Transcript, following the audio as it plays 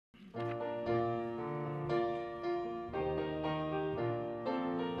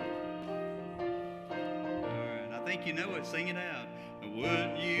think you know it. Sing it out.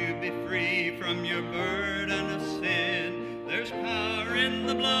 Would you be free from your burden of sin? There's power in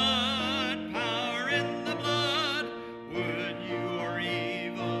the blood, power in the blood. Would you or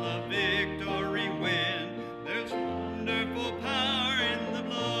evil a victory win? There's wonderful power in the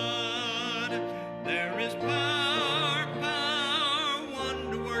blood. There is power, power,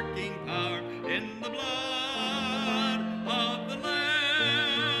 wonder-working power in the blood of the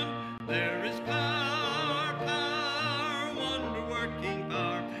Lamb. There is power, power, wonder-working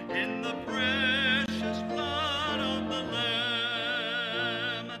power in the precious blood of the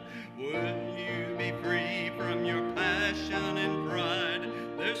Lamb. Would you be free from your passion and pride?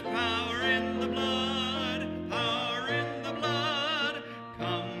 There's power in the blood, power in the blood.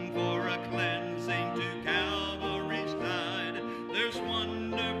 Come for a cleansing to Calvary's tide. There's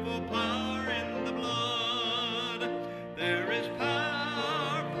wonderful power in the blood. There is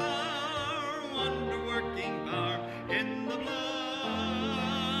power, power, wonder-working power in the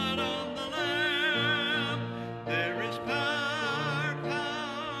blood of the Lamb. There is power,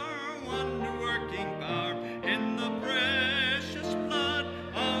 power, wonder-working power in the precious blood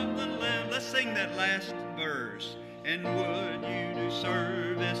of the Lamb. Let's sing that last verse. And would you do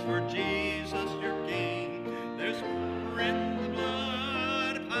service for Jesus your King? There's power in the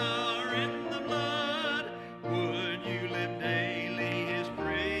blood, power in the blood. Would you live daily his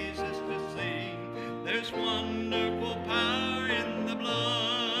praises to sing? There's wonderful power in the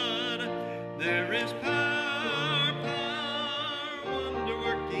blood. There is power, power,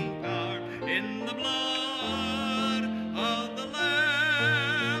 wonder-working power in the blood of the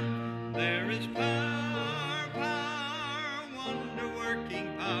Lamb. There is power, power,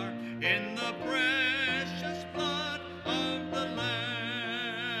 wonder-working power in the precious blood of the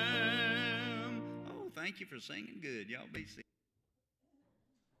Lamb. Oh, thank you for singing good. Y'all be seated.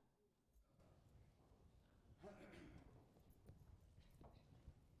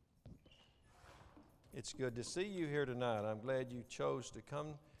 It's good to see you here tonight. I'm glad you chose to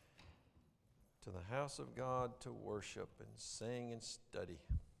come to the house of God to worship and sing and study.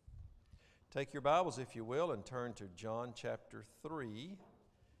 Take your Bibles, if you will, and turn to John chapter 3,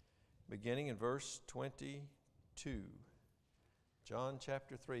 beginning in verse 22. John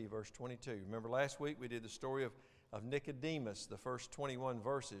chapter 3, verse 22. Remember last week we did the story of Nicodemus, the first 21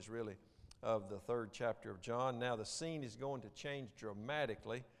 verses, really, of the third chapter of John. Now the scene is going to change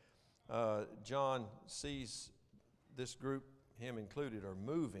dramatically. John sees this group, him included, are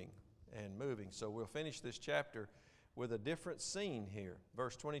moving and moving. So we'll finish this chapter with a different scene here.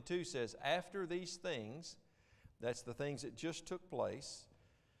 Verse 22 says, after these things, that's the things that just took place,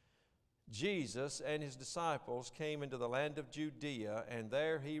 Jesus and his disciples came into the land of Judea, and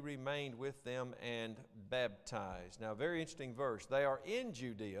there he remained with them and baptized. Now, very interesting verse. They are in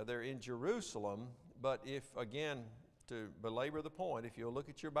Judea, they're in Jerusalem, but if, again, to belabor the point, if you'll look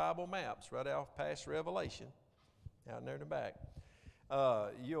at your Bible maps right out past Revelation, out in there in the back,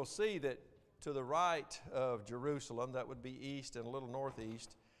 you'll see that to the right of Jerusalem, that would be east and a little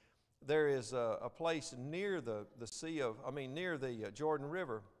northeast, there is a place near the Jordan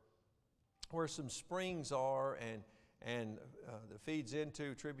River where some springs are and that feeds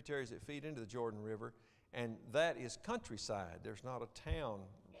into tributaries that feed into the Jordan River, and that is countryside. There's not a town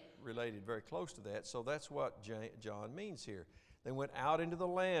related very close to that, so that's what John means here. They went out into the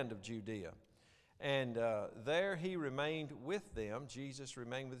land of Judea, and there he remained with them. Jesus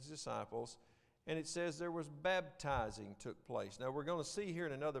remained with his disciples, and it says there was baptizing took place. Now we're going to see here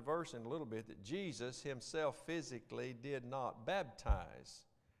in another verse in a little bit that Jesus himself physically did not baptize,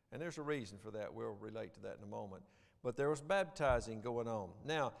 and there's a reason for that. We'll relate to that in a moment, but there was baptizing going on.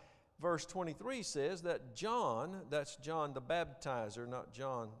 Now verse 23 says that John, that's John the baptizer, not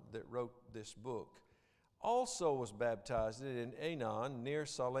John that wrote this book, also was baptized in Aenon near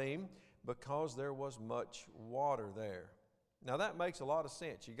Salim because there was much water there. Now that makes a lot of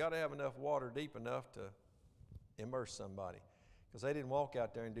sense. You got to have enough water deep enough to immerse somebody, because they didn't walk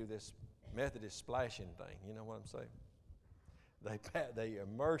out there and do this Methodist splashing thing. You know what I'm saying? They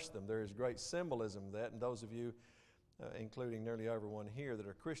immersed them. There is great symbolism of that, and those of you including nearly everyone here that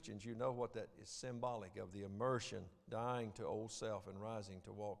are Christians, you know what that is symbolic of, the immersion, dying to old self and rising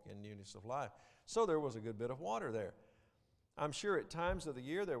to walk in newness of life. So there was a good bit of water there. I'm sure at times of the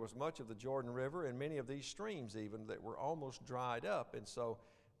year there was much of the Jordan River and many of these streams even that were almost dried up, and so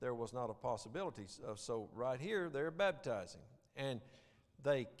there was not a possibility. So right here they're baptizing. And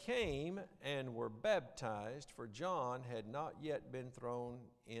they came and were baptized, for John had not yet been thrown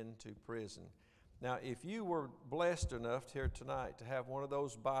into prison. Now, if you were blessed enough here tonight to have one of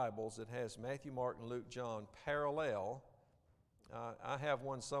those Bibles that has Matthew, Mark, and Luke, John parallel, I have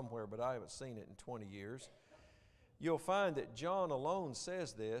one somewhere, but I haven't seen it in 20 years. you'll find that John alone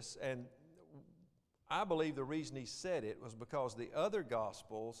says this, and I believe the reason he said it was because the other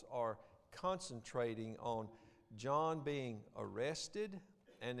Gospels are concentrating on John being arrested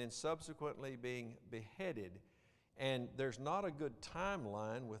and then subsequently being beheaded. And there's not a good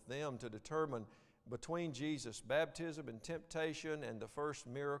timeline with them to determine between Jesus' baptism and temptation and the first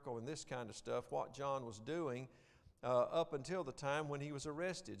miracle and this kind of stuff, what John was doing up until the time when he was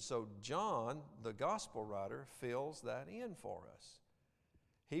arrested. So John, the gospel writer, fills that in for us.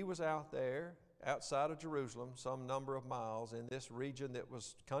 He was out there outside of Jerusalem, some number of miles in this region that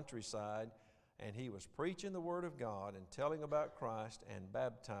was countryside, and he was preaching the Word of God and telling about Christ and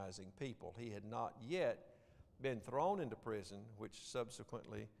baptizing people. He had not yet been thrown into prison, which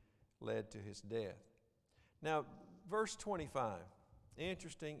subsequently led to his death. Now, verse 25,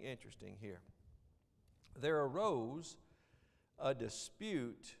 interesting here. There arose a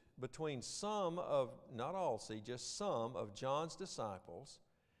dispute between some of, not all, see, just some of John's disciples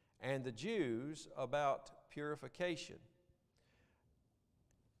and the Jews about purification.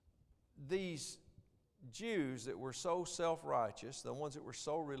 These Jews that were so self-righteous, the ones that were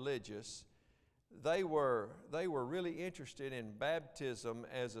so religious, they were really interested in baptism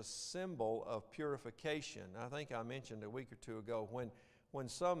as a symbol of purification. I think I mentioned a week or two ago when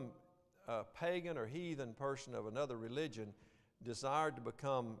some pagan or heathen person of another religion desired to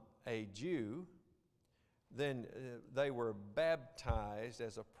become a Jew, then they were baptized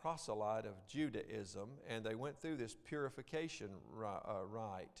as a proselyte of Judaism, and they went through this purification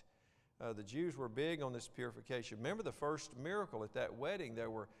rite. The Jews were big on this purification. Remember the first miracle at that wedding, there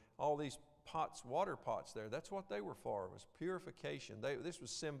were all these pots, water pots there. That's what they were for, was purification. This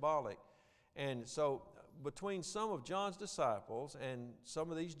was symbolic. And so between some of John's disciples and some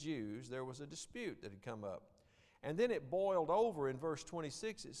of these Jews, there was a dispute that had come up. And then it boiled over in verse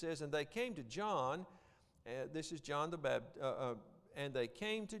 26. It says, and they came to John, this is John the Baptist, and they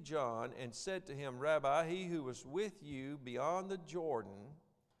came to John and said to him, Rabbi, he who was with you beyond the Jordan,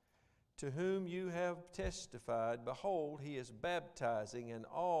 to whom you have testified, behold, he is baptizing, and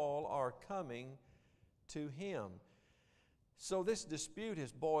all are coming to him. So this dispute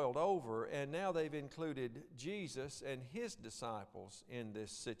has boiled over, and now they've included Jesus and his disciples in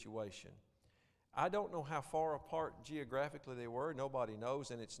this situation. I don't know how far apart geographically they were. Nobody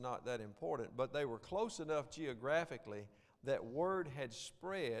knows, and it's not that important. But they were close enough geographically that word had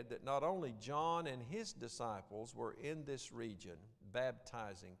spread that not only John and his disciples were in this region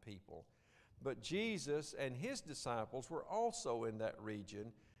baptizing people, but Jesus and his disciples were also in that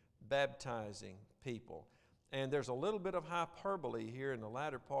region baptizing people. And there's a little bit of hyperbole here in the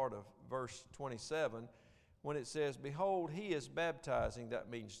latter part of verse 27 when it says, behold, he is baptizing. That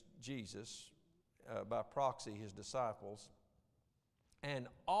means Jesus, by proxy his disciples, and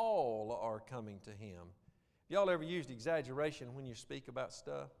all are coming to him. Y'all ever used exaggeration when you speak about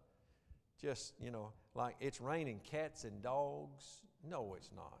stuff? Just, like it's raining cats and dogs? No, it's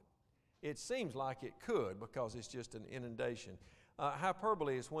not. It seems like it could because it's just an inundation.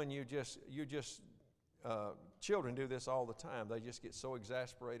 Hyperbole is when children do this all the time. They just get so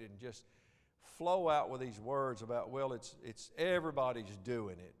exasperated and just flow out with these words about, well, it's everybody's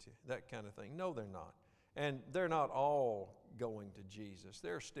doing it, that kind of thing. No, they're not. And they're not all going to Jesus.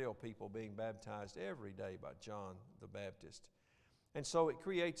 There are still people being baptized every day by John the Baptist. And so it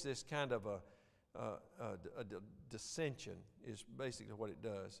creates this kind of a dissension is basically what it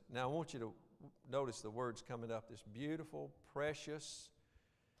does. Now I want you to notice the words coming up, this beautiful, precious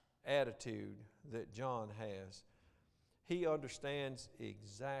attitude that John has. He understands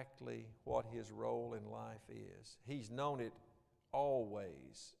exactly what his role in life is. He's known it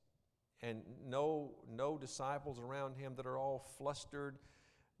always. And no disciples around him that are all flustered,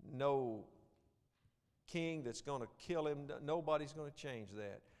 no king that's going to kill him, nobody's going to change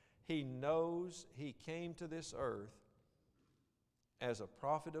that. He knows he came to this earth as a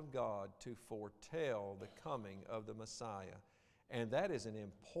prophet of God to foretell the coming of the Messiah. And that is an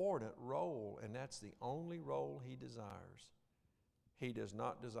important role, and that's the only role he desires. He does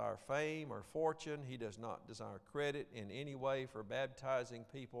not desire fame or fortune. He does not desire credit in any way for baptizing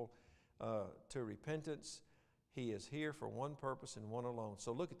people to repentance. He is here for one purpose and one alone.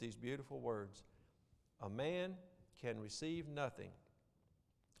 So look at these beautiful words. A man can receive nothing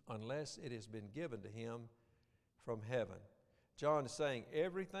unless it has been given to him from heaven. John is saying,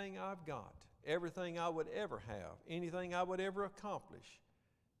 everything I've got, everything I would ever have, anything I would ever accomplish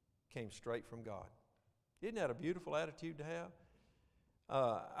came straight from God. Isn't that a beautiful attitude to have?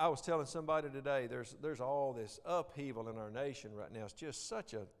 I was telling somebody today, there's all this upheaval in our nation right now. It's just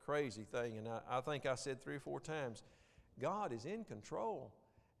such a crazy thing. And I think I said 3 or 4 times, God is in control.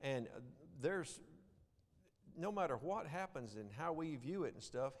 And no matter what happens and how we view it and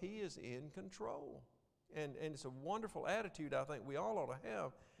stuff, He is in control. And it's a wonderful attitude I think we all ought to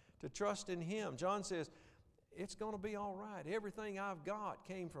have, to trust in Him. John says, it's going to be all right. Everything I've got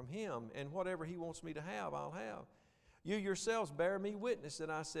came from Him, and whatever He wants me to have, I'll have. You yourselves bear me witness that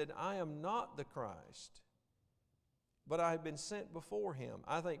I said, I am not the Christ, but I have been sent before Him.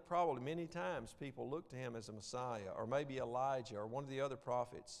 I think probably many times people look to Him as a Messiah, or maybe Elijah, or one of the other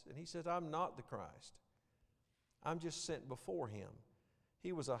prophets, and He says, I'm not the Christ. I'm just sent before Him.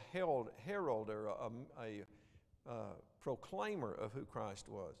 He was a herald or a proclaimer of who Christ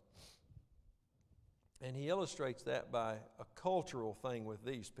was. And he illustrates that by a cultural thing with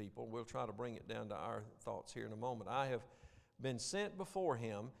these people. We'll try to bring it down to our thoughts here in a moment. I have been sent before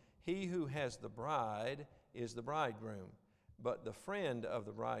Him. He who has the bride is the bridegroom. But the friend of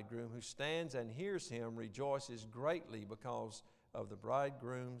the bridegroom who stands and hears him rejoices greatly because of the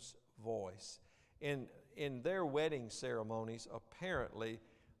bridegroom's voice. In their wedding ceremonies, apparently,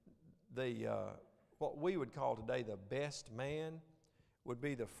 what we would call today the best man would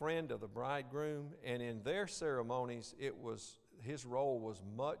be the friend of the bridegroom, and in their ceremonies, his role was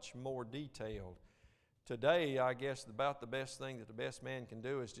much more detailed. Today, I guess about the best thing that the best man can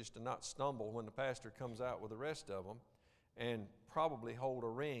do is just to not stumble when the pastor comes out with the rest of them, and probably hold a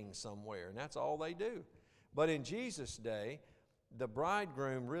ring somewhere, and that's all they do. But in Jesus' day, the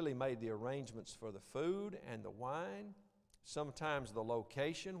bridegroom really made the arrangements for the food and the wine, sometimes the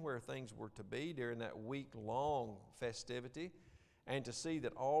location where things were to be during that week-long festivity, and to see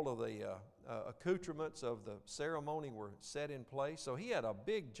that all of the accoutrements of the ceremony were set in place. So he had a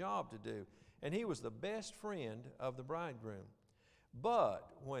big job to do, and he was the best friend of the bridegroom. But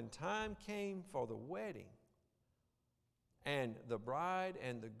when time came for the wedding, and the bride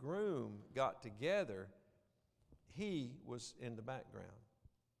and the groom got together, he was in the background.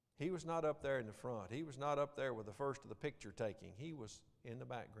 He was not up there in the front. He was not up there with the first of the picture taking. He was in the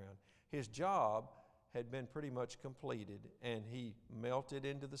background. His job had been pretty much completed, and he melted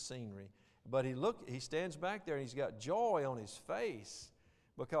into the scenery. But he stands back there, and he's got joy on his face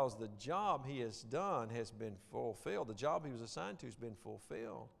because the job he has done has been fulfilled. The job he was assigned to has been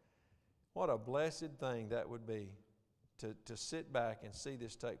fulfilled. What a blessed thing that would be to sit back and see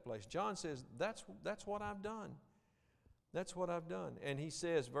this take place. John says, that's what I've done. That's what I've done. And he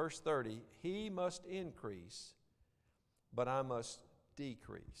says, verse 30, He must increase, but I must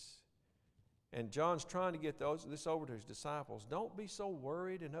decrease. And John's trying to get this over to his disciples. Don't be so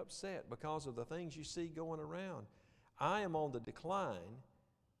worried and upset because of the things you see going around. I am on the decline,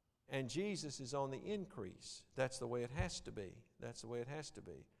 and Jesus is on the increase. That's the way it has to be. That's the way it has to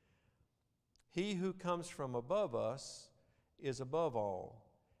be. He who comes from above us is above all.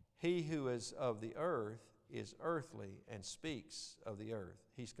 He who is of the earth is earthly and speaks of the earth.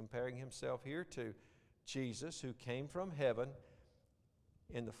 He's comparing himself here to Jesus, who came from heaven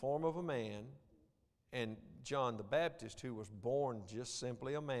in the form of a man, and John the Baptist, who was born just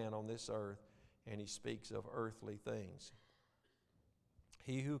simply a man on this earth, and he speaks of earthly things.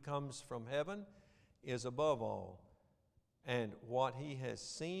 He who comes from heaven is above all, and what he has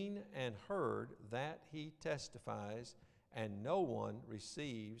seen and heard, that he testifies, and no one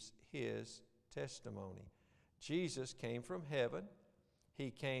receives his testimony. Jesus came from heaven.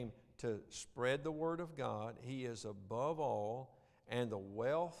 He came to spread the word of God. He is above all, and the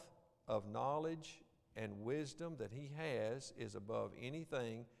wealth of knowledge and wisdom that he has is above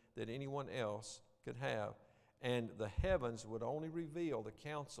anything that anyone else could have. And the heavens would only reveal the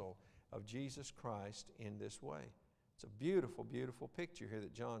counsel of Jesus Christ in this way. It's a beautiful, beautiful picture here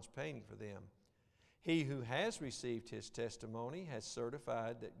that John's painting for them. He who has received his testimony has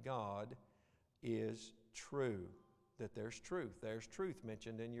certified that God is true, that there's truth. There's truth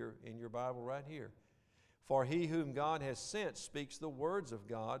mentioned in your Bible right here. For he whom God has sent speaks the words of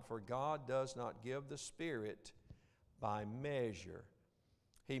God, for God does not give the Spirit by measure.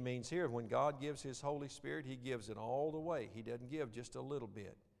 He means here, when God gives His Holy Spirit, He gives it all the way. He doesn't give just a little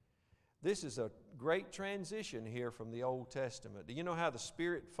bit. This is a great transition here from the Old Testament. Do you know how the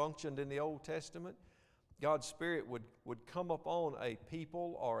Spirit functioned in the Old Testament? God's Spirit would come upon a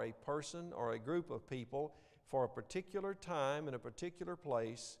people or a person or a group of people for a particular time in a particular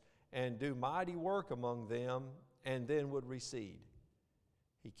place and do mighty work among them, and then would recede.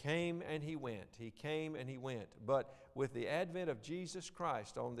 He came and He went. He came and He went. But with the advent of Jesus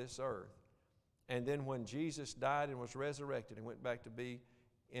Christ on this earth, and then when Jesus died and was resurrected and went back to be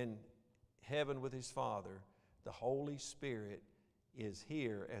in heaven with His Father, the Holy Spirit is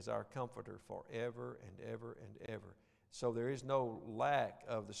here as our comforter forever and ever and ever. So there is no lack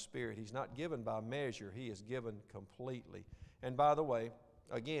of the Spirit. He's not given by measure. He is given completely. And by the way,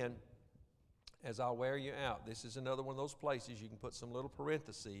 again, as I'll wear you out. This is another one of those places you can put some little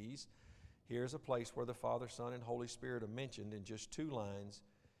parentheses. Here's a place where the Father, Son, and Holy Spirit are mentioned in just 2 lines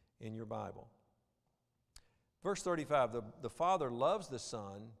in your Bible. Verse 35, the Father loves the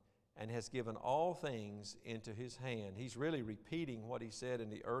Son and has given all things into His hand. He's really repeating what He said in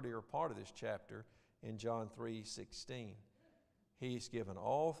the earlier part of this chapter in John 3:16. He's given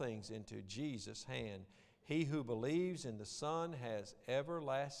all things into Jesus' hand. He who believes in the Son has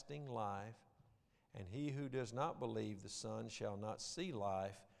everlasting life, and he who does not believe the Son shall not see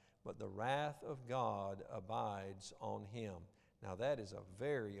life, but the wrath of God abides on him. Now that is a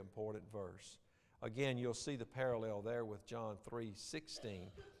very important verse. Again, you'll see the parallel there with John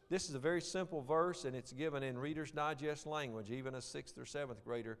 3:16. This is a very simple verse, and it's given in Reader's Digest language. Even a 6th or 7th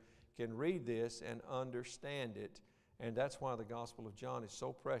grader can read this and understand it. And that's why the Gospel of John is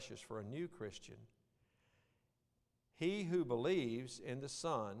so precious for a new Christian. He who believes in the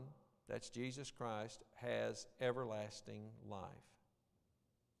Son, that's Jesus Christ, has everlasting life.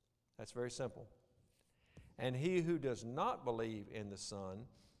 That's very simple. And he who does not believe in the Son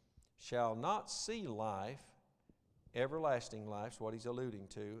shall not see life. Everlasting life is what he's alluding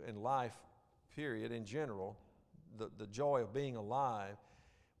to, and life, period, in general, the joy of being alive.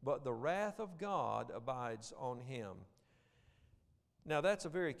 But the wrath of God abides on him. Now that's a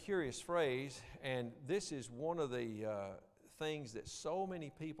very curious phrase, and this is one of the things that so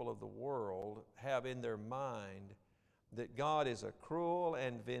many people of the world have in their mind, that God is a cruel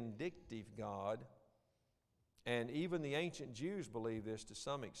and vindictive God. And even the ancient Jews believe this to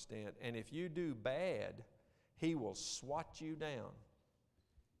some extent. And if you do bad, He will swat you down.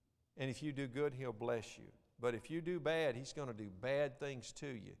 And if you do good, He'll bless you. But if you do bad, He's going to do bad things to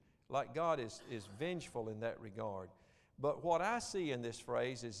you. Like God is vengeful in that regard. But what I see in this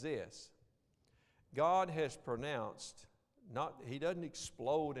phrase is this. God has pronounced, He doesn't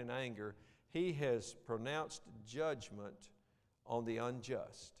explode in anger. He has pronounced judgment on the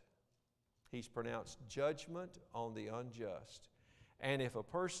unjust. He's pronounced judgment on the unjust. And if a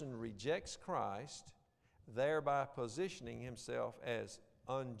person rejects Christ, thereby positioning himself as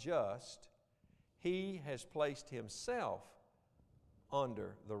unjust, he has placed himself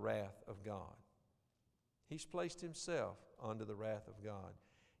under the wrath of God. He's placed himself under the wrath of God.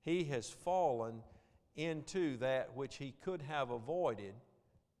 He has fallen into that which he could have avoided.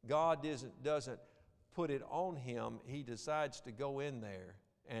 God doesn't put it on him. He decides to go in there,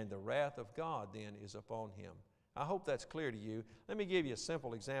 and the wrath of God then is upon him. I hope that's clear to you. Let me give you a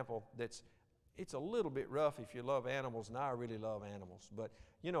simple example it's a little bit rough if you love animals, and I really love animals. But,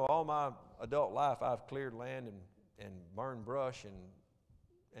 you know, all my adult life I've cleared land and burned brush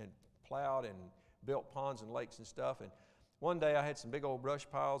and plowed and built ponds and lakes and stuff. And one day I had some big old brush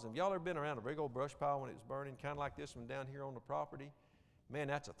piles. And have y'all ever been around a big old brush pile when it was burning, kind of like this one down here on the property? Man,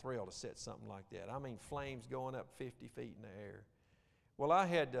 that's a thrill to set something like that. I mean, flames going up 50 feet in the air. Well, I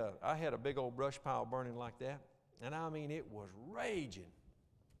had a big old brush pile burning like that, and I mean, it was raging.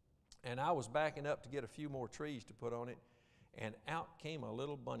 And I was backing up to get a few more trees to put on it, and out came a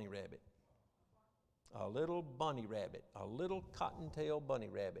little bunny rabbit. A little bunny rabbit, a little cottontail bunny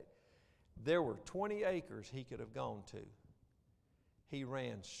rabbit. There were 20 acres he could have gone to. He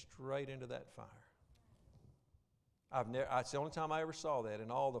ran straight into that fire. It's the only time I ever saw that in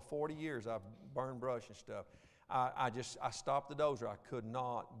all the 40 years I've burned brush and stuff. I stopped the dozer. I could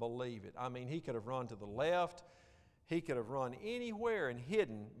not believe it. I mean, he could have run to the left. He could have run anywhere and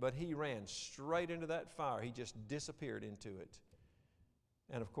hidden, but he ran straight into that fire. He just disappeared into it.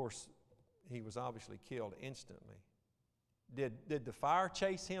 And of course, he was obviously killed instantly. Did the fire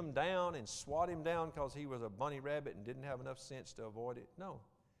chase him down and swat him down because he was a bunny rabbit and didn't have enough sense to avoid it? No.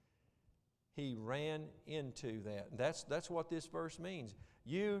 He ran into that. That's what this verse means.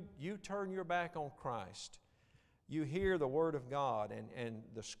 You turn your back on Christ. You hear the Word of God, and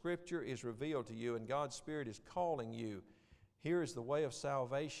the Scripture is revealed to you, and God's Spirit is calling you. Here is the way of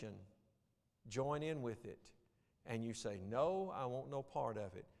salvation. Join in with it. And you say, no, I want no part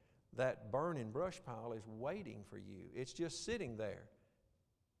of it. That burning brush pile is waiting for you. It's just sitting there,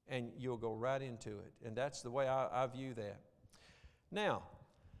 and you'll go right into it. And that's the way I view that. Now,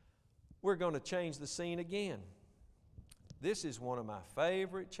 we're going to change the scene again. This is one of my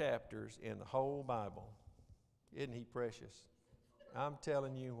favorite chapters in the whole Bible. Isn't he precious? I'm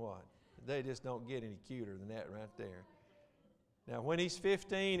telling you what, they just don't get any cuter than that right there. Now, when he's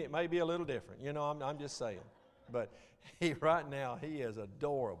 15, it may be a little different. You know, I'm just saying. But right now, he is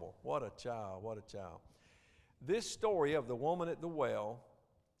adorable. What a child, what a child. This story of the woman at the well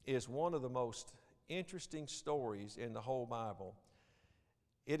is one of the most interesting stories in the whole Bible.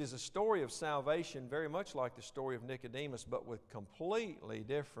 It is a story of salvation very much like the story of Nicodemus, but with completely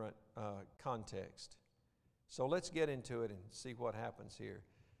different context. So let's get into it and see what happens here.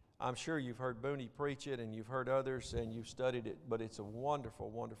 I'm sure you've heard Booney preach it and you've heard others and you've studied it, but it's a wonderful,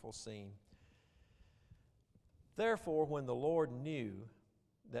 wonderful scene. Therefore, when the Lord knew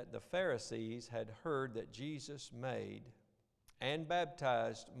that the Pharisees had heard that Jesus made and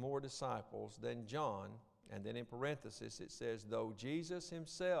baptized more disciples than John, and then in parenthesis it says, though Jesus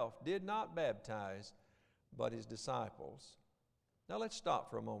himself did not baptize, but his disciples. Now let's stop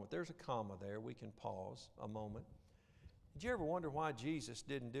for a moment. There's a comma there. We can pause a moment. Did you ever wonder why Jesus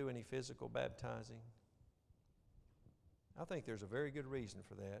didn't do any physical baptizing? I think there's a very good reason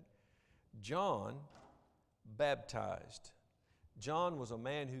for that. John baptized. John was a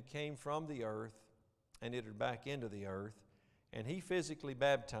man who came from the earth and entered back into the earth, and he physically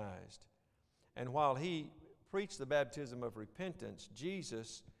baptized. And while he preached the baptism of repentance,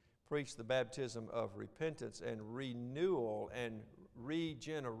 Jesus preached the baptism of repentance and renewal and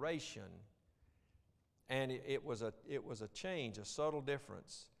regeneration. And it was a change, a subtle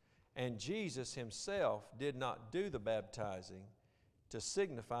difference. And Jesus himself did not do the baptizing to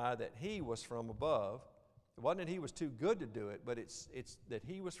signify that he was from above. It wasn't that he was too good to do it, but it's that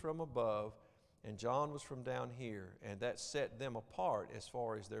he was from above and John was from down here, and that set them apart as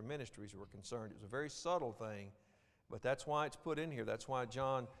far as their ministries were concerned. It was a very subtle thing, but that's why it's put in here. That's why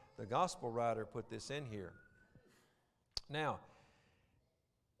John, the gospel writer, put this in here. Now,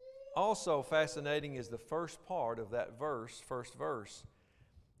 also fascinating is the first part of that first verse.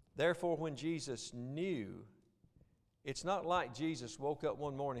 Therefore, when Jesus knew, it's not like Jesus woke up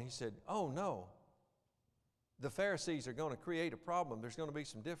one morning and he said, oh no, the Pharisees are going to create a problem. There's going to be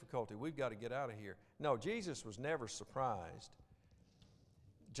some difficulty. We've got to get out of here. No, Jesus was never surprised.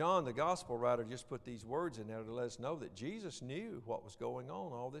 John, the gospel writer, just put these words in there to let us know that Jesus knew what was going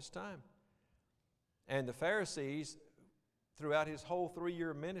on all this time. And the Pharisees, throughout his whole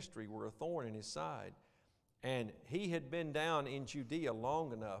 3-year ministry, were a thorn in his side. And he had been down in Judea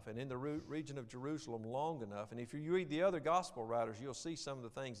long enough and in the region of Jerusalem long enough. And if you read the other gospel writers, you'll see some of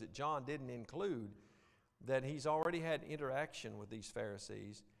the things that John didn't include, that he's already had interaction with these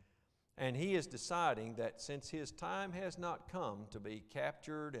Pharisees. And he is deciding that since his time has not come to be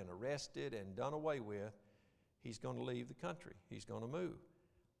captured and arrested and done away with, he's going to leave the country. He's going to move.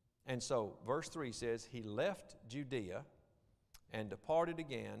 And so verse 3 says, he left Judea and departed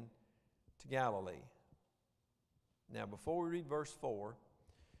again to Galilee. Now, before we read verse 4,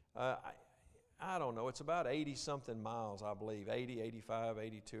 I don't know, it's about 80-something miles, I believe, 80, 85,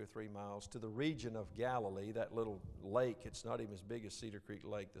 82 or 3 miles to the region of Galilee, that little lake. It's not even as big as Cedar Creek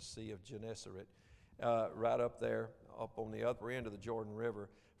Lake, the Sea of Gennesaret, right up there, up on the upper end of the Jordan River,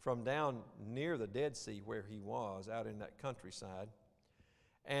 from down near the Dead Sea where he was, out in that countryside.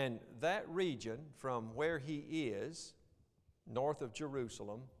 And that region, from where he is, north of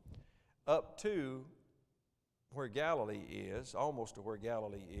Jerusalem, up to where Galilee is, almost to where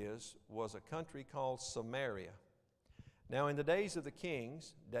Galilee is, was a country called Samaria. Now, in the days of the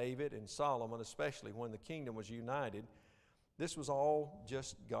kings, David and Solomon, especially when the kingdom was united, this was all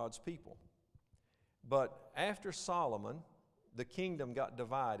just God's people. But after Solomon, the kingdom got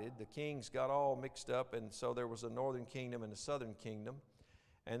divided. The kings got all mixed up, and so there was a northern kingdom and a southern kingdom.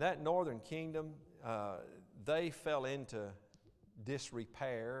 And that northern kingdom, they fell into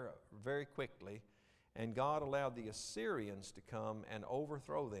disrepair very quickly. And God allowed the Assyrians to come and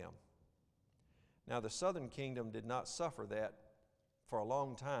overthrow them. Now, the southern kingdom did not suffer that for a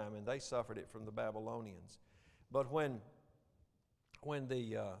long time, and they suffered it from the Babylonians. But when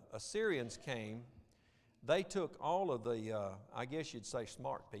the Assyrians came, they took all of the, I guess you'd say,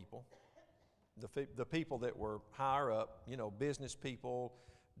 smart people, the people that were higher up, you know, business people,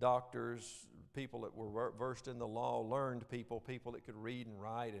 doctors, people that were versed in the law, learned people, people that could read and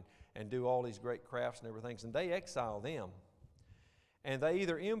write and do all these great crafts and everything. And they exiled them. And they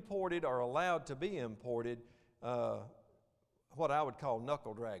either imported or allowed to be imported what I would call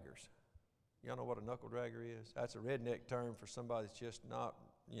knuckle draggers. Y'all know what a knuckle dragger is? That's a redneck term for somebody that's just not,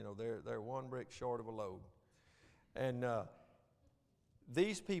 you know, they're one brick short of a load. And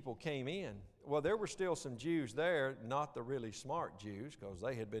these people came in. Well, there were still some Jews there, not the really smart Jews, because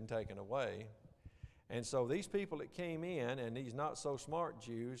they had been taken away. And so these people that came in, and these not so smart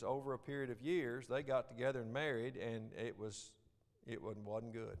Jews, over a period of years, they got together and married, and it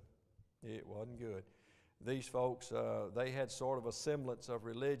wasn't good. It wasn't good. These folks, they had sort of a semblance of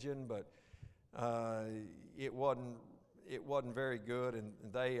religion, but it wasn't very good. And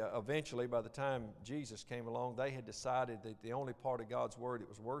they eventually, by the time Jesus came along, they had decided that the only part of God's Word that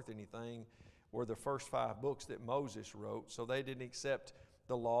was worth anything were the first 5 books that Moses wrote. So they didn't accept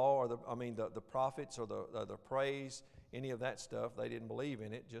the law or the prophets or the praise, any of that stuff. They didn't believe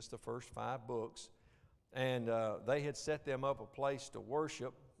in it, just the first 5 books. And they had set them up a place to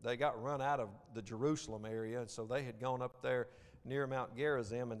worship. They got run out of the Jerusalem area, and so they had gone up there near Mount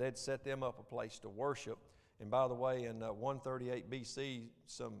Gerizim, and they'd set them up a place to worship. And by the way, in 138 BC,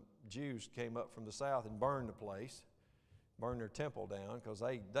 some Jews came up from the south and burned the place, burned their temple down, because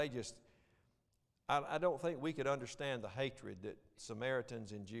they just, I don't think we could understand the hatred that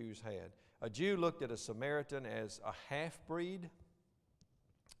Samaritans and Jews had. A Jew looked at a Samaritan as a half-breed,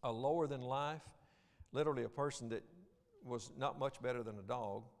 a lower than life, literally a person that was not much better than a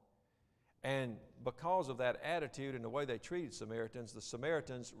dog. And because of that attitude and the way they treated Samaritans, the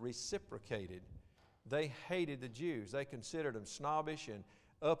Samaritans reciprocated. They hated the Jews. They considered them snobbish and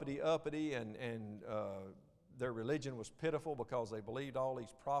uppity, and their religion was pitiful because they believed all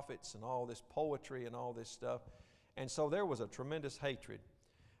these prophets and all this poetry and all this stuff. And so there was a tremendous hatred.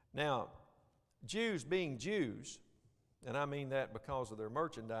 Now, Jews being Jews, and I mean that because of their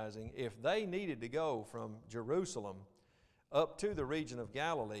merchandising, if they needed to go from Jerusalem up to the region of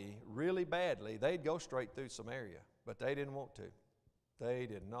Galilee really badly, they'd go straight through Samaria, but they didn't want to. They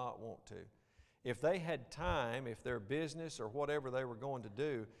did not want to. If they had time, if their business or whatever they were going to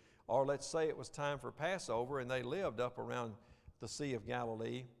do, or let's say it was time for Passover and they lived up around the Sea of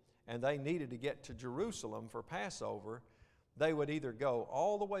Galilee and they needed to get to Jerusalem for Passover, they would either go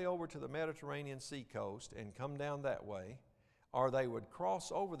all the way over to the Mediterranean Sea coast and come down that way, or they would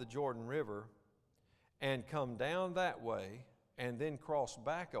cross over the Jordan River and come down that way and then cross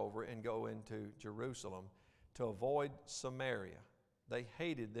back over and go into Jerusalem to avoid Samaria. They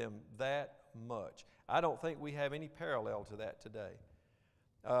hated them that much. I don't think we have any parallel to that today.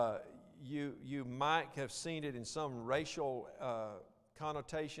 You might have seen it in some racial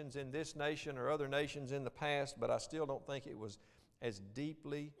connotations in this nation or other nations in the past, but I still don't think it was as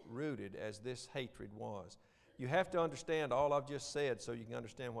deeply rooted as this hatred was. You have to understand all I've just said so you can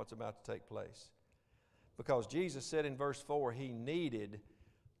understand what's about to take place. Because Jesus said in verse 4, he needed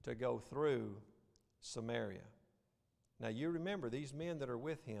to go through Samaria. Now you remember, these men that are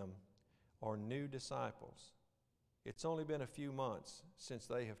with him are new disciples. It's only been a few months since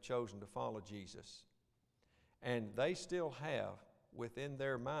they have chosen to follow Jesus. And they still have within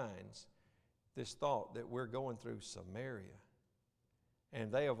their minds this thought that we're going through Samaria.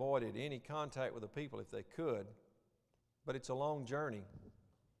 And they avoided any contact with the people if they could. But it's a long journey.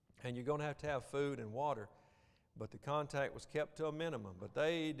 And you're going to have food and water. But the contact was kept to a minimum. But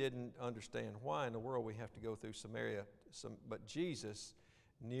they didn't understand why in the world we have to go through Samaria. But Jesus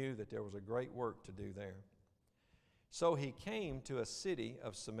knew that there was a great work to do there. So he came to a city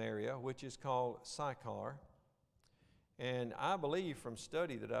of Samaria, which is called Sychar. And I believe from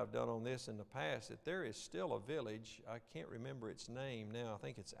study that I've done on this in the past that there is still a village, I can't remember its name now, I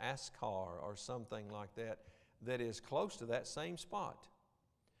think it's Askar or something like that, that is close to that same spot.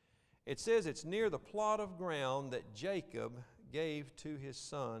 It says it's near the plot of ground that Jacob gave to his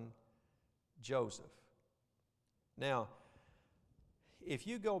son Joseph. Now, if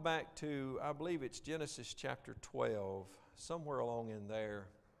you go back to, I believe it's Genesis chapter 12, somewhere along in there,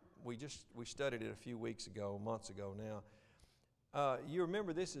 we studied it a few weeks ago, months ago now. You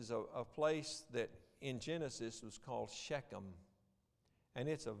remember this is a place that in Genesis was called Shechem. And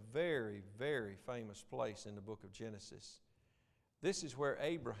it's a very, very famous place in the book of Genesis. This is where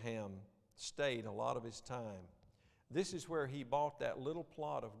Abraham stayed a lot of his time. This is where he bought that little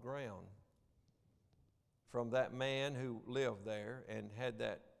plot of ground from that man who lived there and had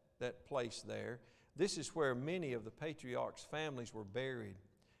that place there. This is where many of the patriarchs' families were buried.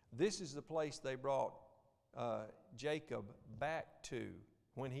 This is the place they brought Jacob back to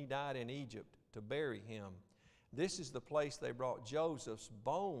when he died in Egypt to bury him. This is the place they brought Joseph's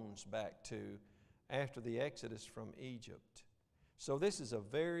bones back to after the exodus from Egypt. So this is a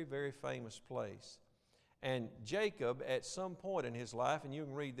very, very famous place. And Jacob, at some point in his life, and you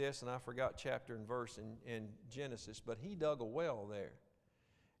can read this, and I forgot chapter and verse in Genesis, but he dug a well there.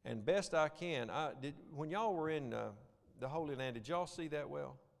 And best I can, when y'all were in the Holy Land, did y'all see that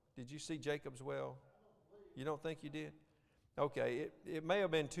well? Did you see Jacob's well? You don't think you did? Okay, it may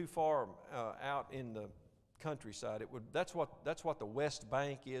have been too far out in the countryside. That's what the West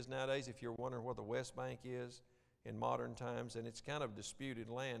Bank is nowadays, if you're wondering what the West Bank is in modern times, and it's kind of disputed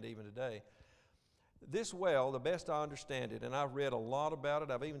land even today. This well, the best I understand it, and I've read a lot about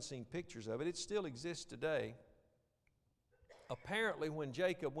it, I've even seen pictures of it, it still exists today. Apparently when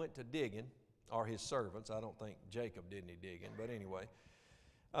Jacob went to digging, or his servants, I don't think Jacob did any digging, but anyway,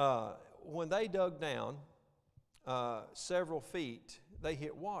 when they dug down several feet, they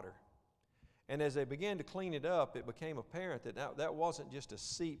hit water. And as they began to clean it up, it became apparent that that wasn't just a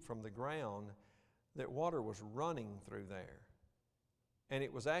seep from the ground, that water was running through there. And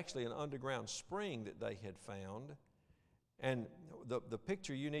it was actually an underground spring that they had found. And the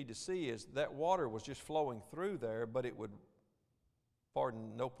picture you need to see is that water was just flowing through there, but it would,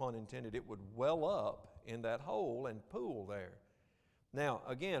 pardon, no pun intended, it would well up in that hole and pool there. Now,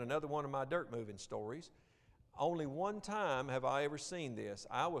 again, another one of my dirt moving stories. Only one time have I ever seen this.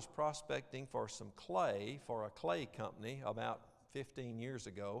 I was prospecting for some clay for a clay company about 15 years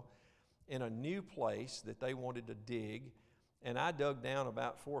ago in a new place that they wanted to dig. And I dug down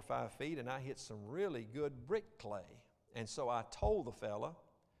about 4 or 5 feet and I hit some really good brick clay. And so I told the fella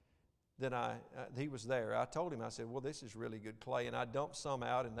that he was there. I told him, I said, well, this is really good clay. And I dumped some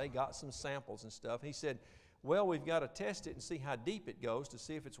out and they got some samples and stuff. He said, well, we've got to test it and see how deep it goes to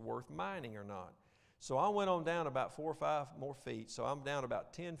see if it's worth mining or not. So I went on down about 4 or 5 more feet. So I'm down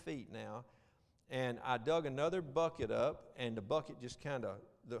about 10 feet now. And I dug another bucket up, and the bucket just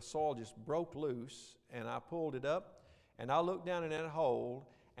the soil just broke loose, and I pulled it up, and I looked down in that hole,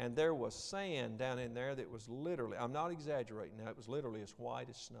 and there was sand down in there that was literally, I'm not exaggerating now, it was literally as white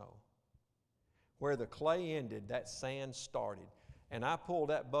as snow. Where the clay ended, that sand started. And I pulled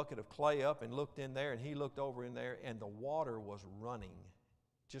that bucket of clay up and looked in there, and he looked over in there, and the water was running,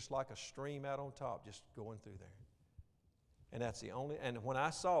 just like a stream out on top, just going through there. And that's the only, and when I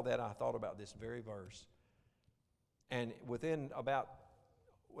saw that, I thought about this very verse. And within about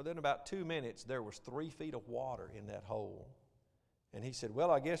 2 minutes, there was 3 feet of water in that hole. And he said,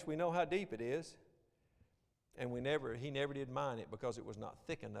 well, I guess we know how deep it is. And he never did mine it because it was not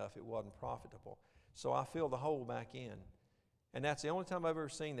thick enough. It wasn't profitable. So I filled the hole back in. And that's the only time I've ever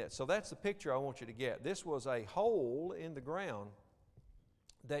seen that. So that's the picture I want you to get. This was a hole in the ground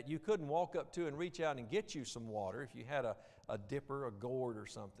that you couldn't walk up to and reach out and get you some water if you had a dipper, a gourd or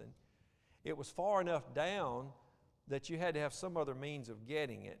something. It was far enough down that you had to have some other means of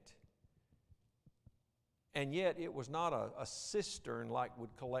getting it. And yet it was not a cistern like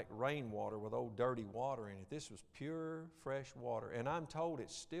would collect rainwater with old dirty water in it. This was pure, fresh water. And I'm told it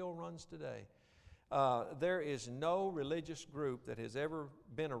still runs today. There is no religious group that has ever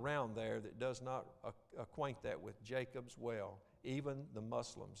been around there that does not acquaint that with Jacob's well. Even the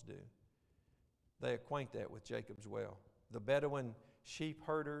Muslims do. They acquaint that with Jacob's well. The Bedouin sheep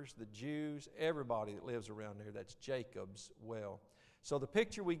herders, the Jews, everybody that lives around there, that's Jacob's well. So the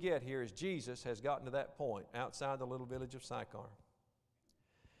picture we get here is Jesus has gotten to that point outside the little village of Sychar.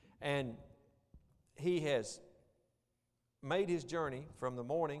 And he has made his journey from the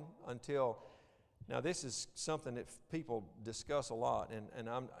morning until, now this is something that people discuss a lot, and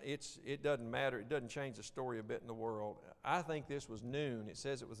it doesn't matter, it doesn't change the story a bit in the world. I think this was noon. It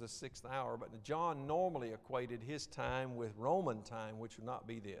says it was the 6th hour, but John normally equated his time with Roman time, which would not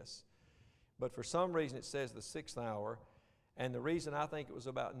be this. But for some reason it says the 6th hour, and the reason I think it was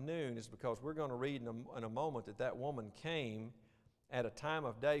about noon is because we're going to read in a moment that woman came at a time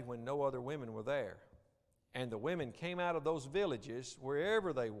of day when no other women were there. And the women came out of those villages,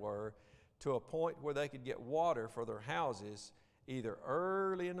 wherever they were, to a point where they could get water for their houses either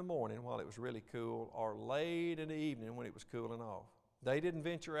early in the morning while it was really cool or late in the evening when it was cooling off. They didn't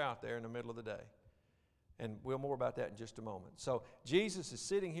venture out there in the middle of the day. And we'll more about that in just a moment. So Jesus is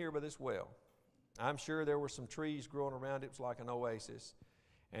sitting here by this well. I'm sure there were some trees growing around it. It was like an oasis.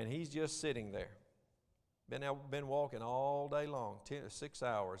 And he's just sitting there. Been walking all day long, 6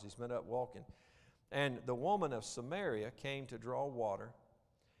 hours. He's been up walking. And the woman of Samaria came to draw water.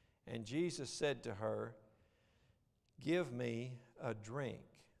 And Jesus said to her, give me a drink.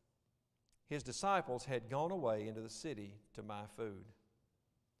 His disciples had gone away into the city to buy food.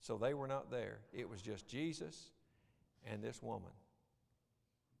 So they were not there. It was just Jesus and this woman.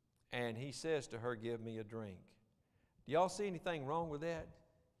 And he says to her, give me a drink. Do y'all see anything wrong with that?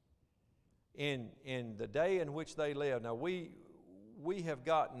 In the day in which they lived. Now we have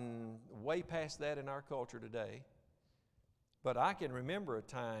gotten way past that in our culture today. But I can remember a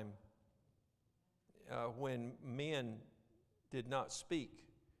time when men did not speak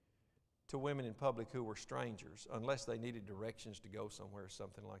to women in public who were strangers unless they needed directions to go somewhere or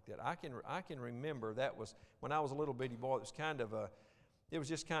something like that. I can remember that was, when I was a little bitty boy, it was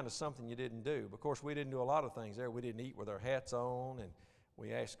just kind of something you didn't do. Of course, we didn't do a lot of things there. We didn't eat with our hats on, and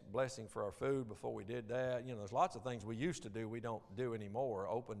we asked blessing for our food before we did that. You know, there's lots of things we used to do we don't do anymore,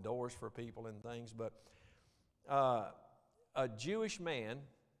 open doors for people and things. But a Jewish man,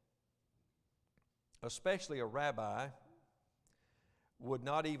 especially a rabbi, would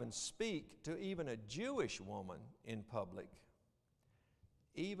not even speak to even a Jewish woman in public,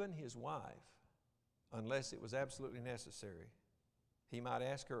 even his wife, unless it was absolutely necessary. He might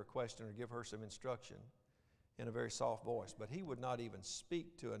ask her a question or give her some instruction in a very soft voice, but he would not even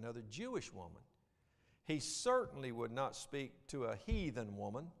speak to another Jewish woman. He certainly would not speak to a heathen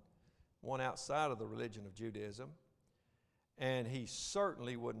woman, one outside of the religion of Judaism, and he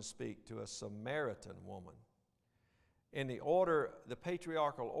certainly wouldn't speak to a Samaritan woman. In the order, the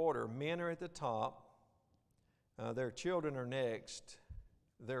patriarchal order, men are at the top, their children are next,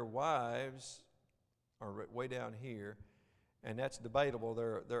 their wives are way down here, and that's debatable.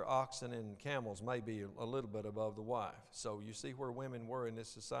 Their oxen and camels may be a little bit above the wife. So you see where women were in this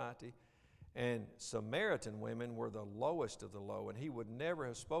society. And Samaritan women were the lowest of the low, and he would never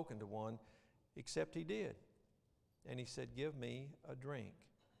have spoken to one, except he did. And he said, give me a drink.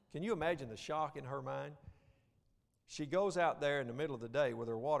 Can you imagine the shock in her mind? She goes out there in the middle of the day with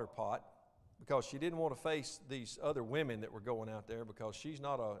her water pot because she didn't want to face these other women that were going out there, because she's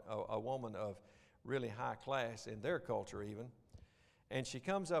not a woman of really high class in their culture even. And she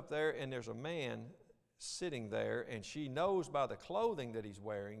comes up there, and there's a man sitting there, and she knows by the clothing that he's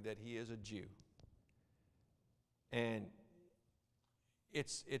wearing that he is a Jew. And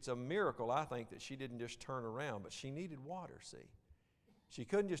it's a miracle, I think, that she didn't just turn around, but she needed water, see. She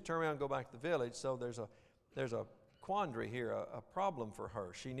couldn't just turn around and go back to the village, so there's a quandary here, a problem for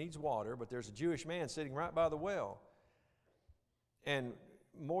her. She needs water, but there's a Jewish man sitting right by the well. And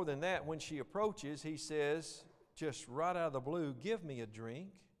more than that, when she approaches, he says, just right out of the blue, give me a drink.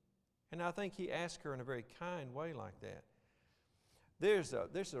 And I think he asked her in a very kind way like that. There's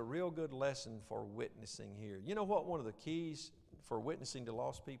a real good lesson for witnessing here. You know what one of the keys for witnessing to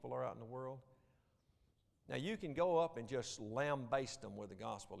lost people are out in the world? Now, you can go up and just lambaste them with the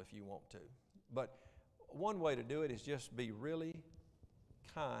gospel if you want to. But one way to do it is just be really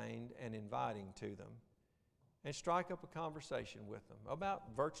kind and inviting to them, and strike up a conversation with them about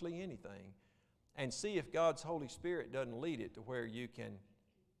virtually anything, and see if God's Holy Spirit doesn't lead it to where you can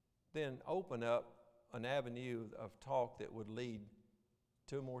then open up an avenue of talk that would lead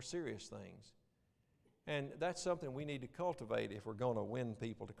to more serious things. And that's something we need to cultivate if we're going to win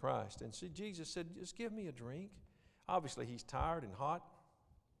people to Christ. And see, Jesus said, just give me a drink. Obviously, he's tired and hot.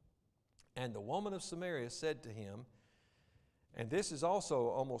 And the woman of Samaria said to him, and this is also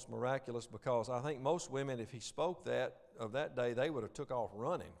almost miraculous, because I think most women, if he spoke that of that day, they would have took off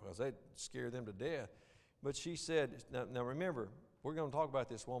running because they'd scare them to death. But she said, now remember, we're going to talk about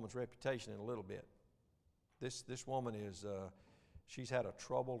this woman's reputation in a little bit. This woman is, she's had a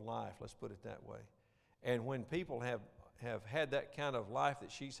troubled life, let's put it that way. And when people have had that kind of life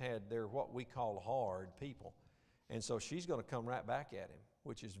that she's had, they're what we call hard people. And so she's going to come right back at him,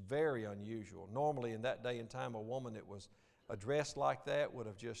 which is very unusual. Normally in that day and time, a woman that was addressed like that would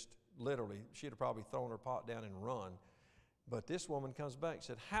have just literally, she'd have probably thrown her pot down and run. But this woman comes back and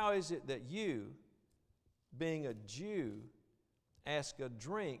said, how is it that you, being a Jew, ask a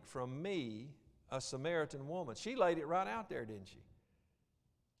drink from me, a Samaritan woman? She laid it right out there, didn't she?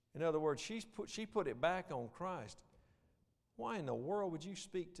 In other words, she put it back on Christ. Why in the world would you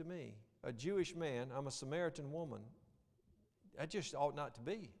speak to me, a Jewish man? I'm a Samaritan woman. That just ought not to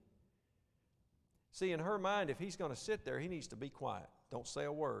be. See, in her mind, if he's going to sit there, he needs to be quiet. Don't say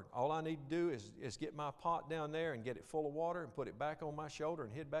a word. All I need to do is get my pot down there and get it full of water and put it back on my shoulder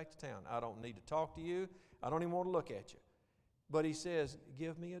and head back to town. I don't need to talk to you. I don't even want to look at you. But he says,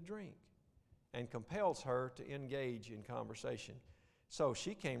 give me a drink, and compels her to engage in conversation. So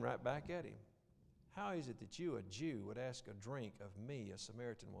she came right back at him. How is it that you, a Jew, would ask a drink of me, a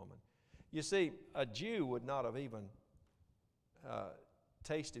Samaritan woman? You see, a Jew would not have even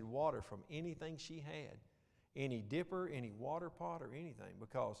tasted water from anything she had, any dipper, any water pot, or anything,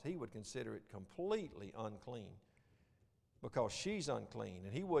 because he would consider it completely unclean, because she's unclean.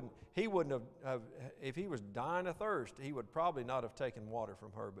 And he wouldn't have, if he was dying of thirst, he would probably not have taken water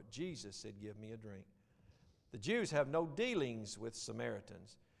from her, but Jesus said, give me a drink. The Jews have no dealings with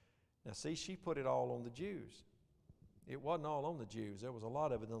Samaritans. Now see, she put it all on the Jews. It wasn't all on the Jews. There was a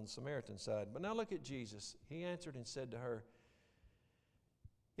lot of it on the Samaritan side. But now look at Jesus. He answered and said to her,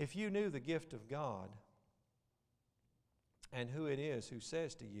 if you knew the gift of God and who it is who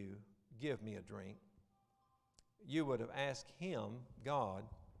says to you, give me a drink, you would have asked him, God,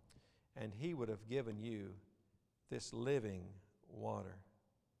 and he would have given you this living water.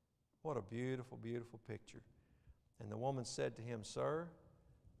 What a beautiful, beautiful picture. And the woman said to him, sir,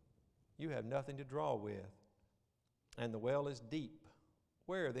 you have nothing to draw with, and the well is deep.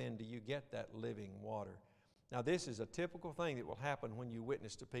 Where then do you get that living water? Now this is a typical thing that will happen when you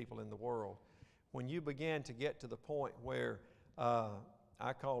witness to people in the world. When you begin to get to the point where,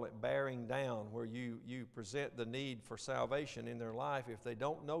 I call it bearing down, where you present the need for salvation in their life, if they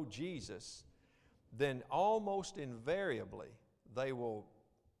don't know Jesus, then almost invariably they will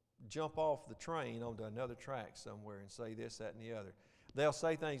jump off the train onto another track somewhere and say this, that, and the other. They'll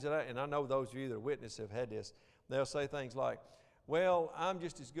say things that and I know those of you that are witness have had this. They'll say things like, well, I'm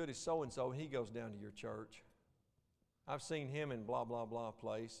just as good as so-and-so, and he goes down to your church. I've seen him in blah, blah, blah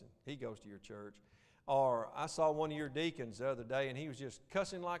place, and he goes to your church. Or I saw one of your deacons the other day, and he was just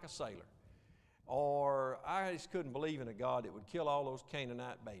cussing like a sailor. Or I just couldn't believe in a God that would kill all those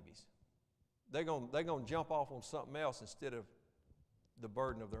Canaanite babies. They're going to jump off on something else instead of the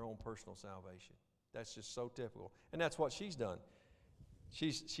burden of their own personal salvation. That's just so typical. And that's what she's done.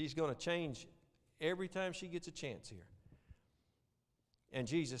 She's going to change every time she gets a chance here. And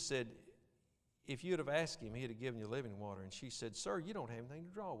Jesus said, if you'd have asked him, he'd have given you living water. And she said, sir, you don't have anything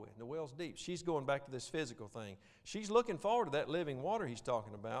to draw with. And the well's deep. She's going back to this physical thing. She's looking forward to that living water he's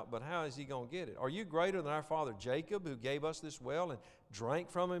talking about, but how is he going to get it? Are you greater than our father Jacob, who gave us this well and drank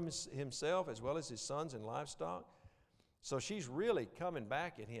from him himself as well as his sons and livestock? So she's really coming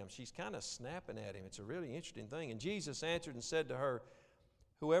back at him. She's kind of snapping at him. It's a really interesting thing. And Jesus answered and said to her,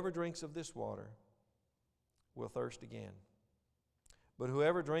 whoever drinks of this water will thirst again. But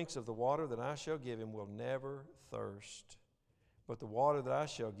whoever drinks of the water that I shall give him will never thirst. But the water that I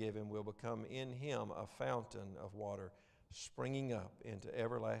shall give him will become in him a fountain of water springing up into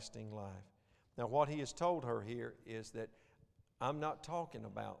everlasting life. Now what he has told her here is that I'm not talking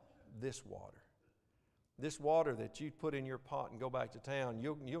about this water. This water that you put in your pot and go back to town,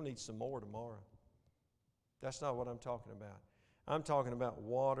 you'll need some more tomorrow. That's not what I'm talking about. I'm talking about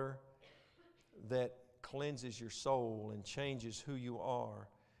water that cleanses your soul and changes who you are,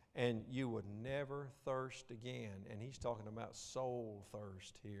 and you would never thirst again. And he's talking about soul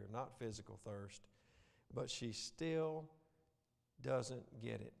thirst here, not physical thirst. But she still doesn't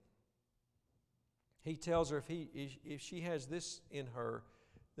get it. He tells her if she has this in her,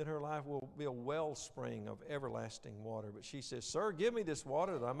 then her life will be a wellspring of everlasting water. But she says, sir, give me this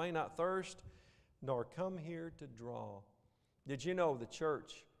water that I may not thirst, nor come here to draw. Did you know the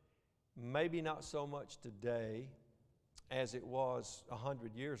church, maybe not so much today as it was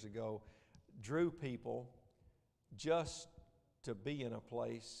 100 years ago, drew people just to be in a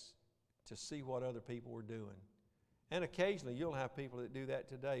place to see what other people were doing. And occasionally you'll have people that do that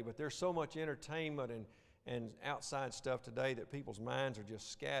today, but there's so much entertainment and outside stuff today that people's minds are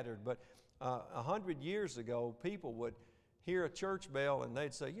just scattered. But 100 years ago, people would hear a church bell and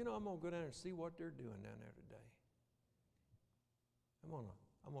they'd say, you know, I'm going to go down and see what they're doing down there today.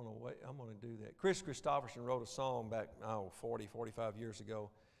 I'm going to do that. Chris Christopherson wrote a song back, 40, 45 years ago,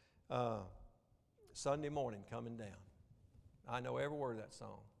 Sunday morning coming down. I know every word of that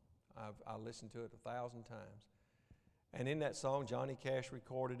song. I listened to it 1,000 times. And in that song, Johnny Cash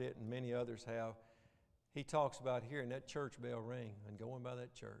recorded it, and many others have. He talks about hearing that church bell ring and going by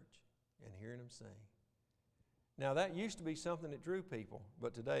that church and hearing them sing. Now, that used to be something that drew people,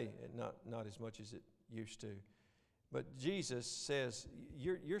 but today, not as much as it used to. But Jesus says,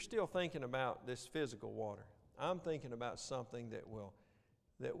 you're still thinking about this physical water. I'm thinking about something that will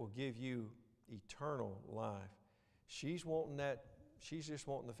give you eternal life. She's wanting that. She's just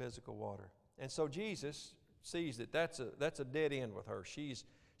wanting the physical water. And so Jesus sees that that's a dead end with her. She's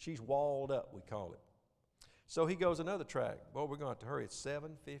walled up, we call it. So he goes another track. Boy, we're going to have to hurry. It's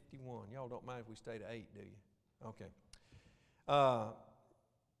 7:51. Y'all don't mind if we stay to 8, do you? Okay.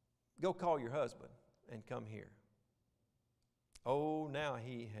 Go call your husband and come here. Oh, now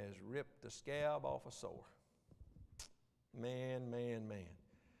he has ripped the scab off a sore. Man.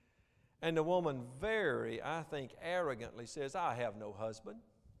 And the woman very, I think, arrogantly says, I have no husband.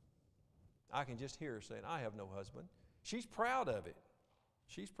 I can just hear her saying, I have no husband. She's proud of it.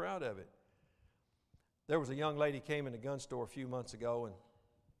 She's proud of it. There was a young lady came in the gun store a few months ago,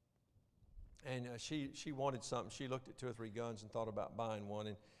 and she wanted something. She looked at 2 or 3 guns and thought about buying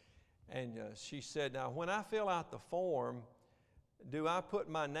one. And she said, now, when I fill out the form, do I put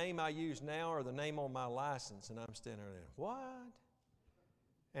my name I use now or the name on my license? And I'm standing there, what?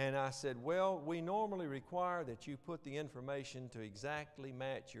 And I said, well, we normally require that you put the information to exactly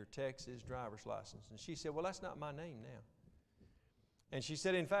match your Texas driver's license. And she said, well, that's not my name now. And she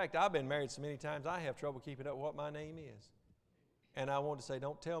said, in fact, I've been married so many times, I have trouble keeping up with what my name is. And I wanted to say,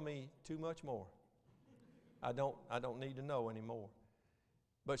 don't tell me too much more. I don't need to know anymore.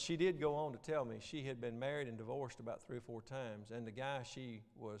 But she did go on to tell me she had been married and divorced about 3 or 4 times, and the guy she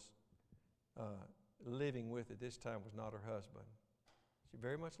was living with at this time was not her husband. She's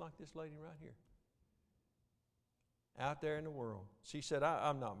very much like this lady right here. Out there in the world. She said,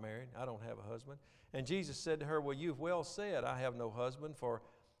 I'm not married. I don't have a husband. And Jesus said to her, well, you've well said, I have no husband, for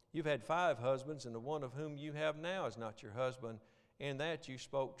you've had 5 husbands, and the one of whom you have now is not your husband. in that you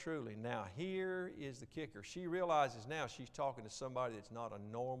spoke truly. Now here is the kicker. She realizes now she's talking to somebody that's not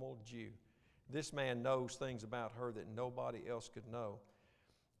a normal Jew. This man knows things about her that nobody else could know.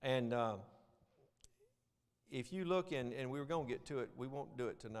 And if you look in, and we were going to get to it, we won't do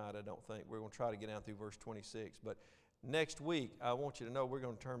it tonight, I don't think. We're going to try to get down through verse 26. But next week, I want you to know we're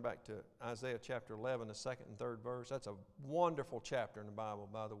going to turn back to Isaiah chapter 11, the second and third verse. That's a wonderful chapter in the Bible,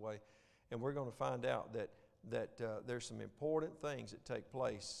 by the way. And we're going to find out that there's some important things that take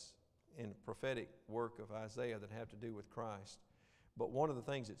place in the prophetic work of Isaiah that have to do with Christ. But one of the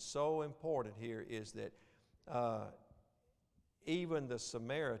things that's so important here is that even the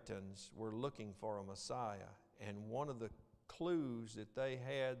Samaritans were looking for a Messiah. And one of the clues that they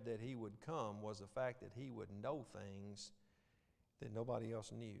had that he would come was the fact that he would know things that nobody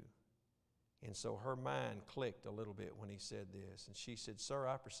else knew. And so her mind clicked a little bit when he said this. And she said, "Sir,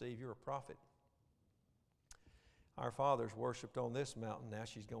 I perceive you're a prophet. Our fathers worshiped on this mountain." Now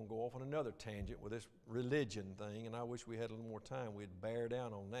she's going to go off on another tangent with this religion thing, and I wish we had a little more time. We'd bear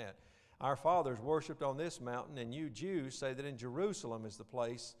down on that. "Our fathers worshiped on this mountain, and you Jews say that in Jerusalem is the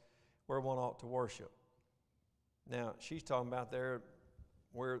place where one ought to worship." Now, she's talking about there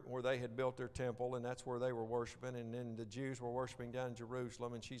where they had built their temple, and that's where they were worshiping, and then the Jews were worshiping down in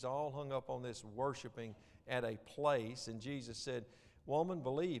Jerusalem, and she's all hung up on this worshiping at a place. And Jesus said, "Woman,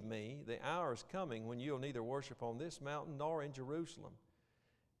 believe me, the hour is coming when you'll neither worship on this mountain nor in Jerusalem,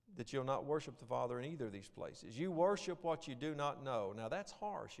 that you'll not worship the Father in either of these places. You worship what you do not know." Now, that's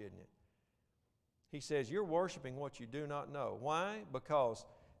harsh, isn't it? He says, you're worshiping what you do not know. Why? Because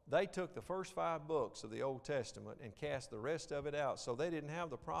they took the first 5 books of the Old Testament and cast the rest of it out. So they didn't have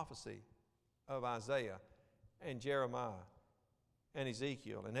the prophecy of Isaiah and Jeremiah and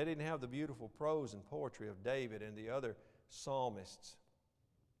Ezekiel. And they didn't have the beautiful prose and poetry of David and the other psalmists.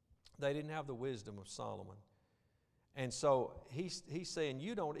 They didn't have the wisdom of Solomon. And so he's saying,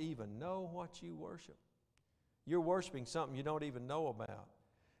 you don't even know what you worship. You're worshiping something you don't even know about.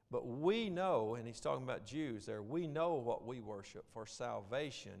 But we know, and he's talking about Jews there, we know what we worship, for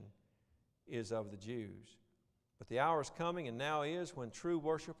salvation is of the Jews. But the hour is coming, and now is, when true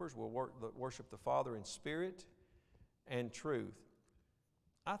worshipers will worship the Father in spirit and truth.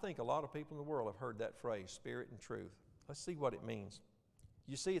 I think a lot of people in the world have heard that phrase, spirit and truth. Let's see what it means.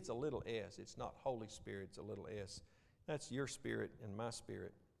 You see, it's a little s. It's not Holy Spirit, it's a little s. That's your spirit and my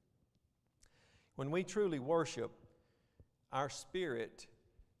spirit. When we truly worship, our spirit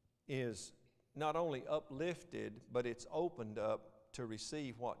is not only uplifted, but it's opened up to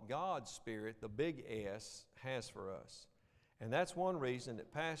receive what God's Spirit, the big S, has for us. And that's one reason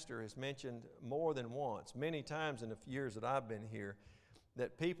that Pastor has mentioned more than once, many times in the years that I've been here,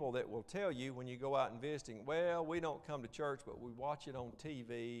 that people that will tell you when you go out and visiting, well, we don't come to church, but we watch it on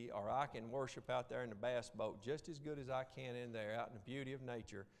TV, or I can worship out there in the bass boat just as good as I can in there, out in the beauty of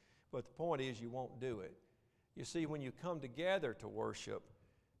nature. But the point is, you won't do it. You see, when you come together to worship,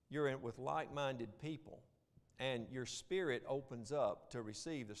 you're in with like-minded people, and your spirit opens up to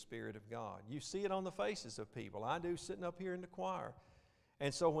receive the Spirit of God. You see it on the faces of people. I do, sitting up here in the choir.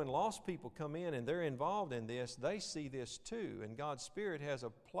 And so when lost people come in and they're involved in this, they see this too, and God's Spirit has a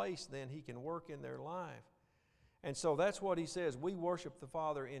place then He can work in their life. And so that's what He says. We worship the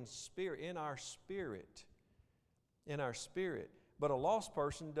Father in spirit, in our spirit. In our spirit. But a lost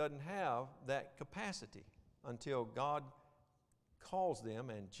person doesn't have that capacity until God calls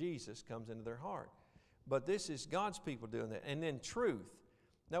them and Jesus comes into their heart. But this is God's people doing that. And then truth.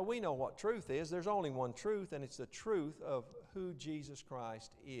 Now we know what truth is. There's only one truth, and it's the truth of who Jesus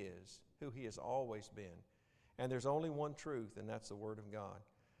Christ is, who He has always been. And there's only one truth, and that's the Word of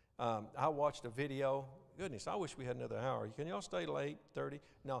God. I watched a video. Goodness, I wish we had another hour. Can y'all stay till 8:30?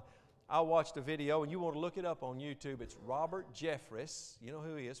 No. I watched a video, and you want to look it up on YouTube. It's Robert Jeffress. You know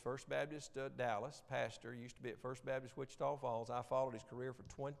who he is, First Baptist Dallas, pastor. Used to be at First Baptist Wichita Falls. I followed his career for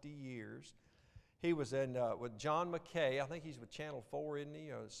 20 years. He was in with John McKay. I think he's with Channel 4, isn't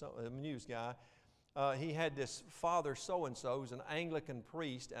he, or a news guy. He had this father so-and-so who's an Anglican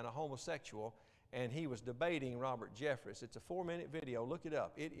priest and a homosexual, and he was debating Robert Jeffress. It's a 4-minute video. Look it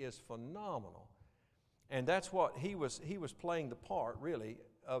up. It is phenomenal. And that's what he was playing the part, really,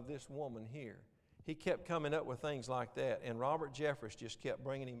 of this woman here. He kept coming up with things like that, and Robert Jeffress just kept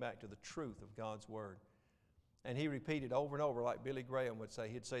bringing him back to the truth of God's Word. And he repeated over and over, like Billy Graham would say.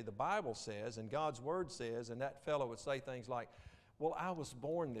 He'd say, the Bible says, and God's Word says, and that fellow would say things like, well, I was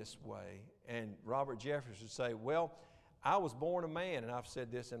born this way. And Robert Jeffress would say, well, I was born a man, and I've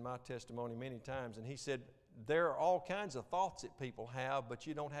said this in my testimony many times, and he said, there are all kinds of thoughts that people have, but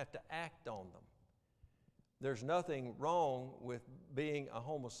you don't have to act on them. There's nothing wrong with being a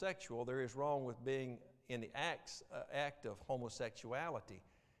homosexual. There is wrong with being the act of homosexuality.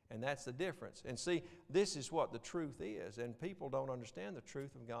 And that's the difference. And see, this is what the truth is. And people don't understand the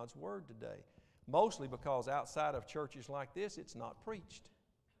truth of God's Word today. Mostly because outside of churches like this, it's not preached.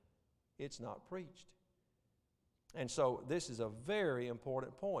 It's not preached. And so this is a very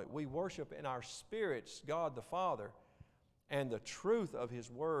important point. We worship in our spirits God the Father, and the truth of His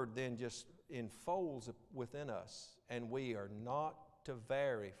Word then just enfolds within us, and we are not to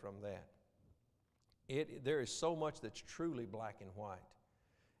vary from that. There is so much that's truly black and white,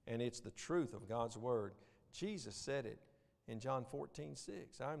 and it's the truth of God's Word. Jesus said it in John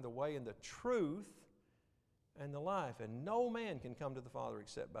 14:6. I am the way and the truth and the life, and no man can come to the Father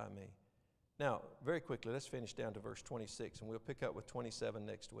except by me. Now, very quickly, let's finish down to verse 26, and we'll pick up with 27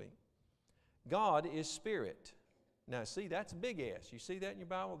 next week. God is spirit. Now, see, that's a big S. You see that in your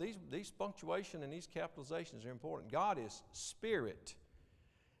Bible? These punctuation and these capitalizations are important. God is spirit.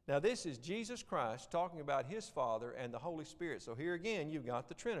 Now, this is Jesus Christ talking about His Father and the Holy Spirit. So here again, you've got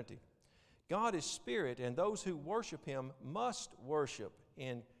the Trinity. God is spirit, and those who worship Him must worship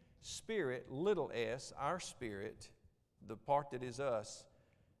in spirit, little s, our spirit, the part that is us,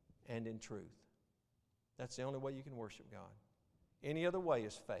 and in truth. That's the only way you can worship God. Any other way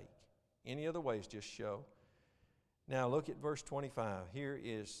is fake. Any other way is just show. Now look at verse 25. Here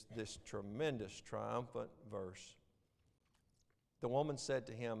is this tremendous, triumphant verse. The woman said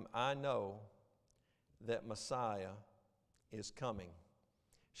to him, I know that Messiah is coming.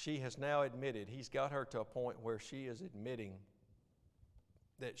 She has now admitted, he's got her to a point where she is admitting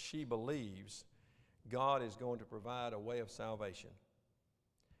that she believes God is going to provide a way of salvation.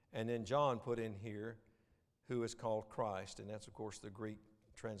 And then John put in here, who is called Christ, and that's of course the Greek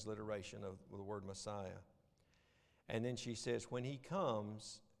transliteration of the word Messiah. And then she says, when He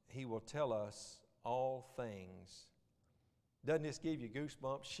comes, He will tell us all things. Doesn't this give you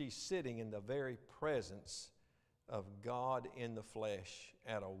goosebumps? She's sitting in the very presence of God in the flesh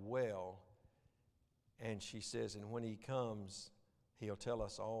at a well. And she says, and when He comes, He'll tell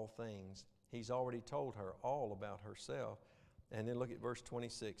us all things. He's already told her all about herself. And then look at verse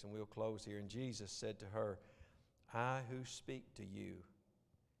 26, and we'll close here. And Jesus said to her, I who speak to you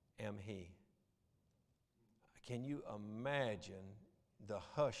am He. Can you imagine the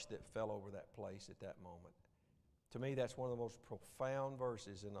hush that fell over that place at that moment? To me, that's one of the most profound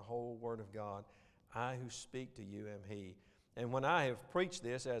verses in the whole Word of God. I who speak to you am He. And when I have preached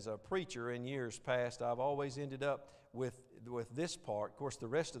this as a preacher in years past, I've always ended up with this part. Of course, the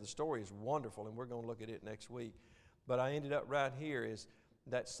rest of the story is wonderful, and we're going to look at it next week. But I ended up right here is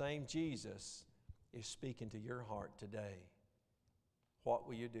that same Jesus is speaking to your heart today. What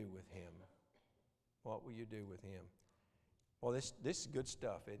will you do with Him? What will you do with Him? Well, this is good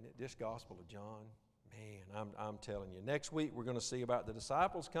stuff, isn't it? This Gospel of John, man, I'm telling you. Next week we're going to see about the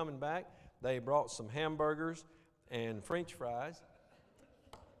disciples coming back. They brought some hamburgers and French fries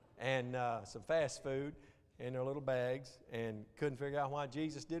and some fast food in their little bags, and couldn't figure out why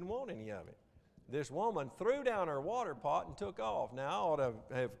Jesus didn't want any of it. This woman threw down her water pot and took off. Now, I ought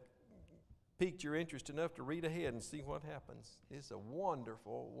to have piqued your interest enough to read ahead and see what happens. It's a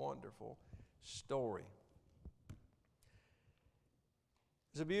wonderful, wonderful story.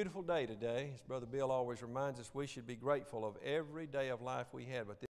 It's a beautiful day today. As Brother Bill always reminds us, we should be grateful of every day of life we had. But